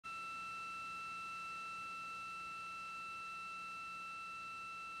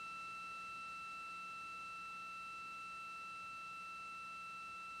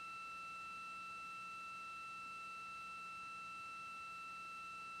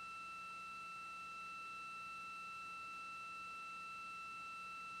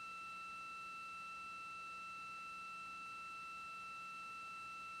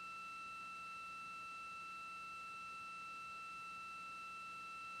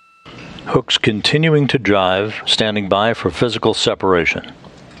Hooks continuing to drive, standing by for physical separation.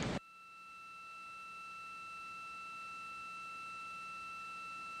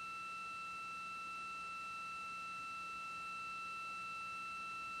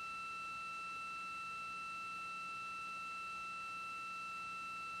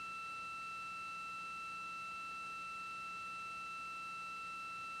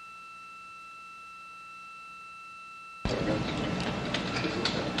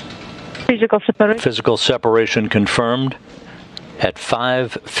 Physical separation confirmed at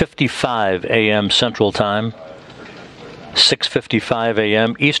 5:55 a.m. Central Time, 6:55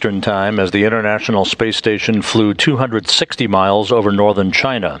 a.m. Eastern Time, as the International Space Station flew 260 miles over northern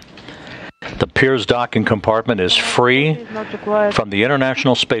China. The Pirs docking compartment is free from the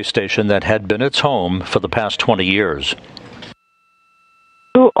International Space Station that had been its home for the past 20 years.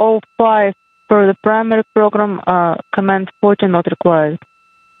 205 for the primary program, command 40 not required.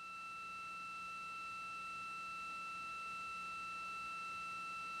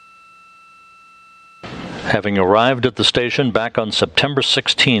 Having arrived at the station back on September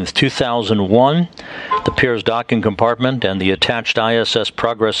 16, 2001, the Pirs docking compartment and the attached ISS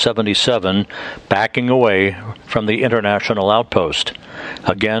Progress 77 backing away from the international outpost.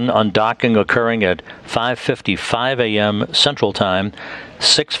 Again, undocking occurring at 5:55 a.m. Central Time,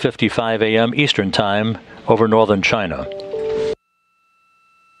 6:55 a.m. Eastern Time over northern China.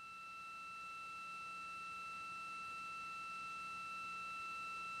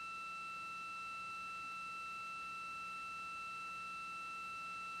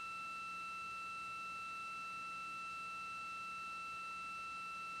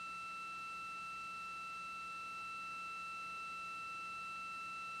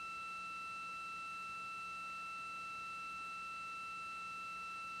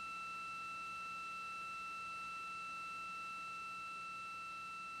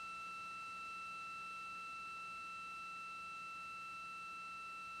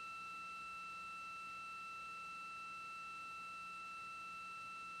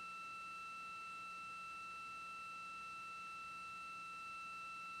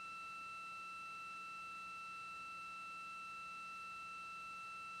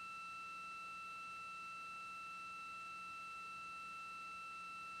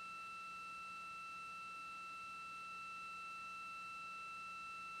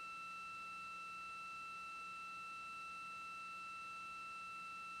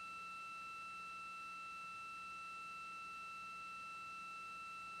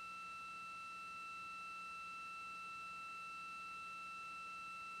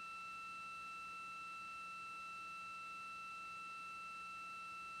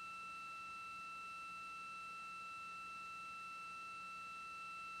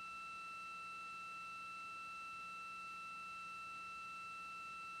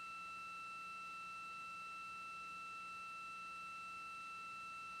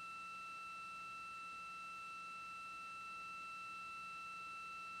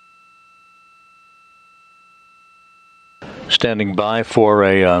 Standing by for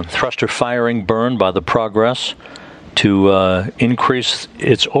a thruster firing burn by the Progress to increase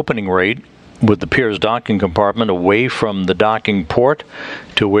its opening rate with the Pirs docking compartment away from the docking port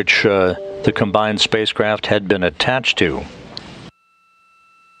to which the combined spacecraft had been attached to.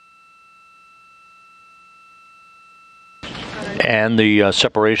 And the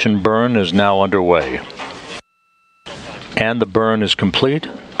separation burn is now underway. And the burn is complete.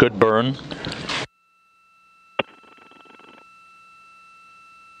 Good burn.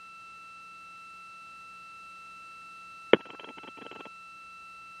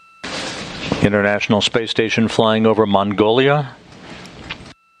 International Space Station flying over Mongolia.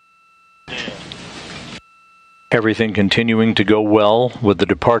 Everything continuing to go well with the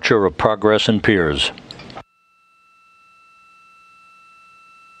departure of Progress and Pirs.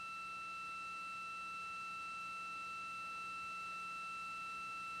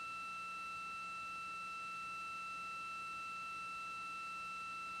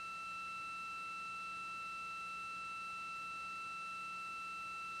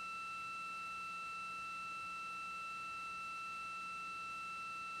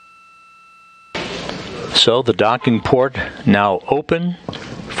 So the docking port now open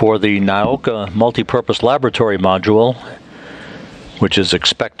for the Naoka Multipurpose Laboratory Module, which is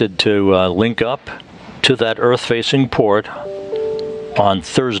expected to link up to that Earth-facing port on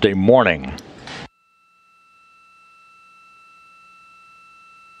Thursday morning.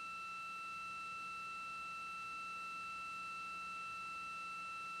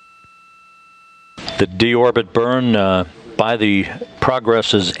 The deorbit burn by the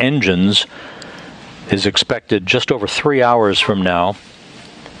Progress's engines is expected just over 3 hours from now.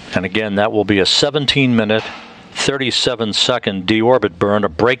 And again, that will be a 17-minute, 37-second deorbit burn, a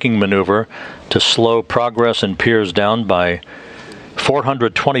braking maneuver to slow progress in Pirs down by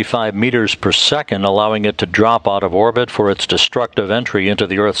 425 meters per second, allowing it to drop out of orbit for its destructive entry into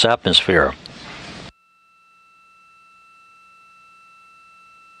the Earth's atmosphere.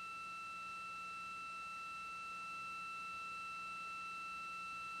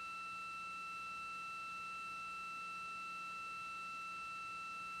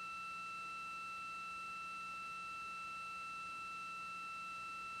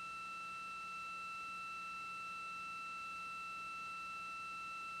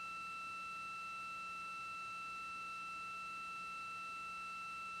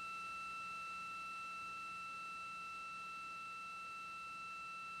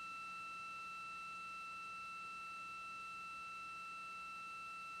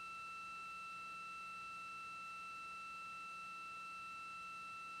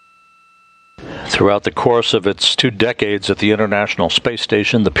 Throughout the course of its 2 decades at the International Space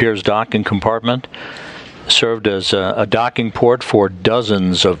Station, the Pirs docking compartment served as a docking port for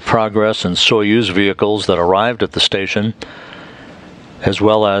dozens of Progress and Soyuz vehicles that arrived at the station, as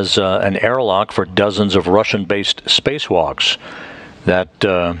well as an airlock for dozens of Russian-based spacewalks. That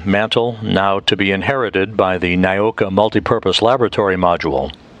mantle now to be inherited by the Nyoka Multipurpose Laboratory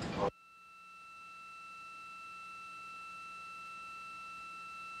Module.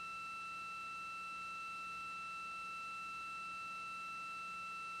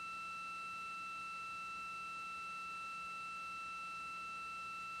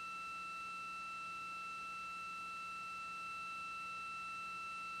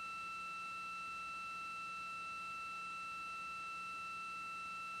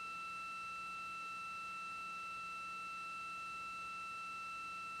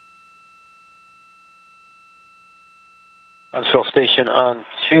 Unfill station on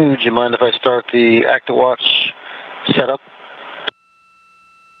 2. Do you mind if I start the ActiWatch setup?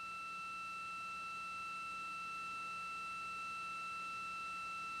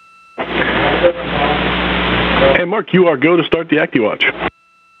 Hey, Mark, you are go to start the ActiWatch.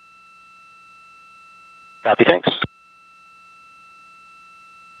 Copy, thanks.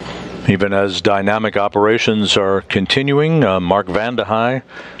 Even as dynamic operations are continuing, Mark Vande Hei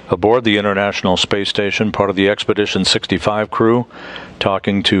aboard the International Space Station, part of the Expedition 65 crew,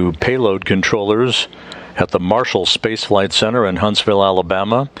 talking to payload controllers at the Marshall Space Flight Center in Huntsville,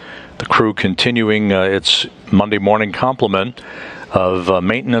 Alabama. The crew continuing its Monday morning complement of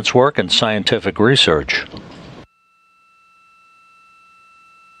maintenance work and scientific research.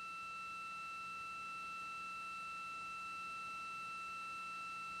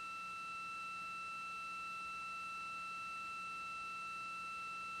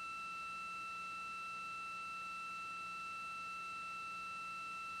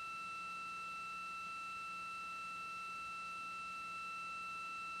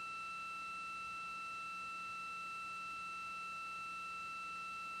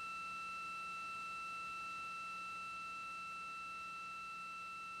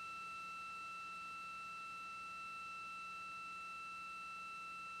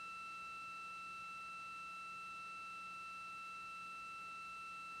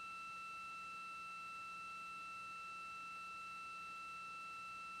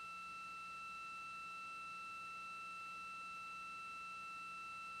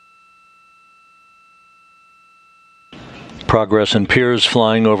 Progress in Pirs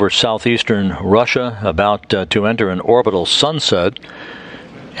flying over southeastern Russia, about to enter an orbital sunset,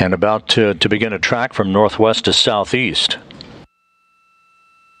 and about to begin a track from northwest to southeast.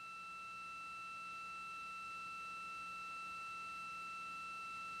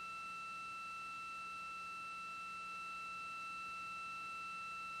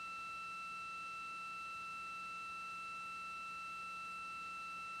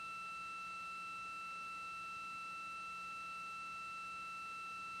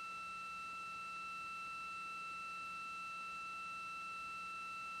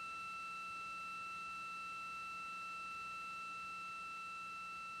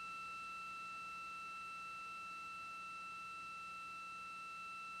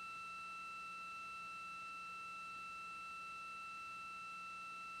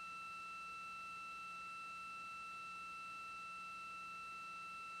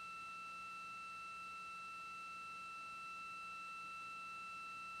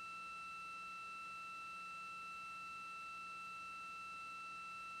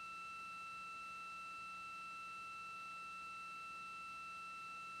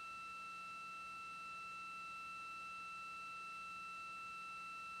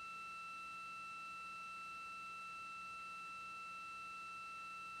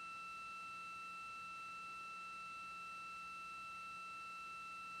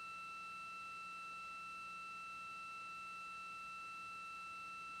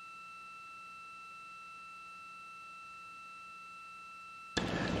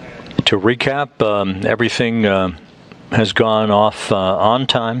 To recap, everything has gone off on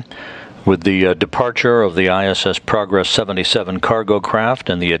time with the departure of the ISS Progress 77 cargo craft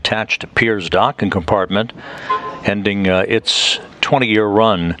and the attached Pirs docking compartment, ending its 20-year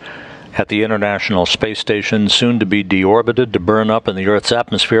run at the International Space Station, soon to be deorbited to burn up in the Earth's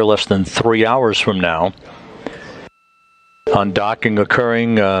atmosphere less than 3 hours from now. Undocking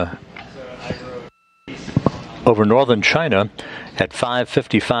occurring over northern China at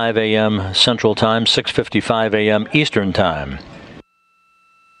 5:55 a.m. Central Time, 6:55 a.m. Eastern Time.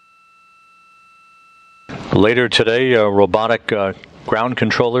 Later today, robotic ground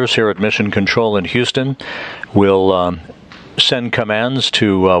controllers here at Mission Control in Houston will send commands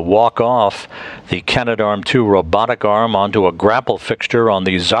to walk off the Canadarm2 robotic arm onto a grapple fixture on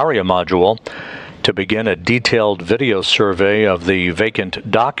the Zarya module to begin a detailed video survey of the vacant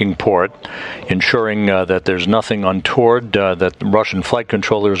docking port, ensuring that there's nothing untoward that Russian flight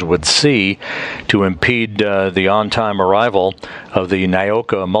controllers would see to impede the on-time arrival of the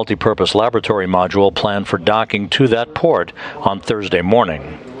Nyoka multipurpose laboratory module planned for docking to that port on Thursday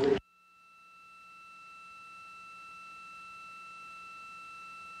morning.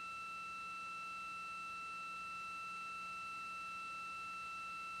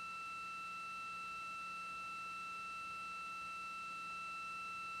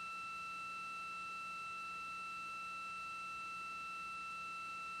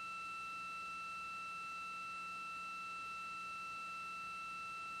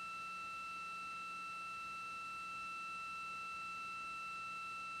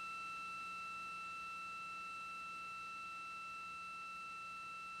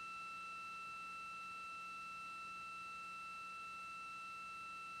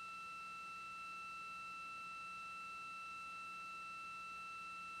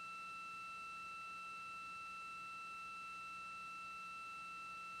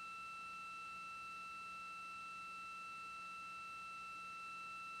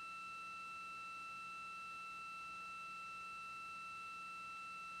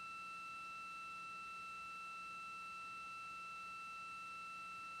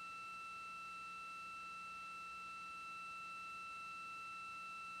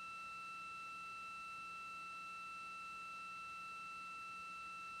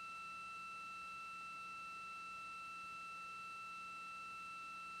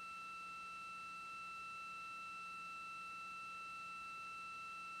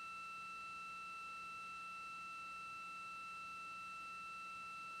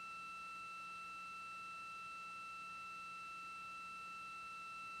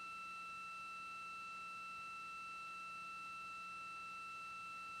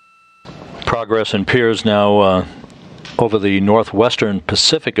 Progress in Pirs now over the northwestern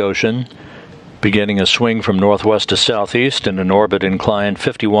Pacific Ocean, beginning a swing from northwest to southeast in an orbit inclined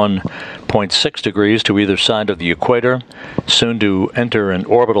 51.6 degrees to either side of the equator, soon to enter an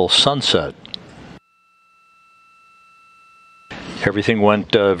orbital sunset. Everything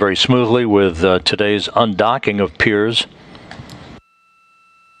went very smoothly with today's undocking of Pirs.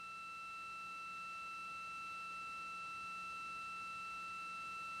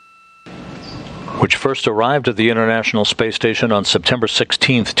 Which first arrived at the International Space Station on September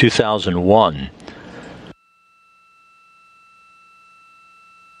 16, 2001.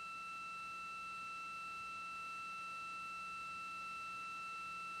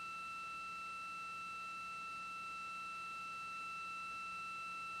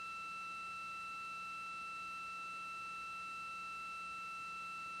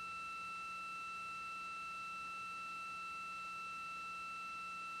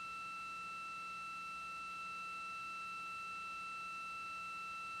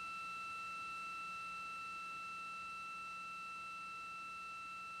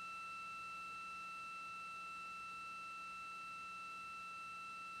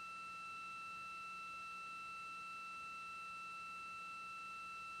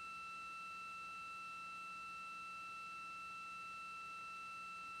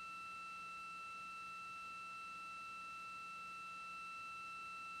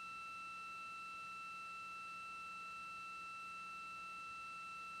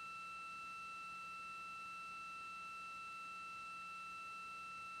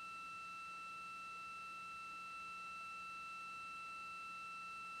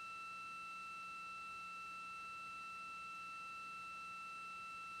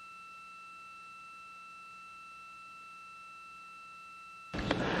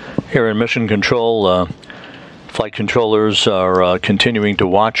 Here in Mission Control, flight controllers are continuing to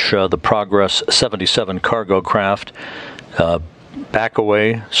watch the Progress 77 cargo craft back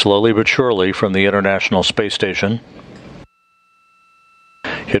away slowly but surely from the International Space Station.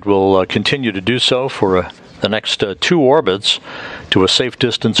 It will continue to do so for the next 2 orbits to a safe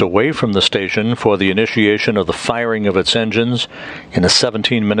distance away from the station for the initiation of the firing of its engines in a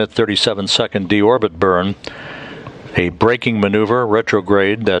 17-minute, 37-second deorbit burn, a braking maneuver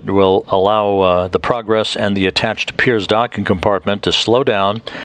retrograde that will allow the Progress and the attached Pirs docking compartment to slow down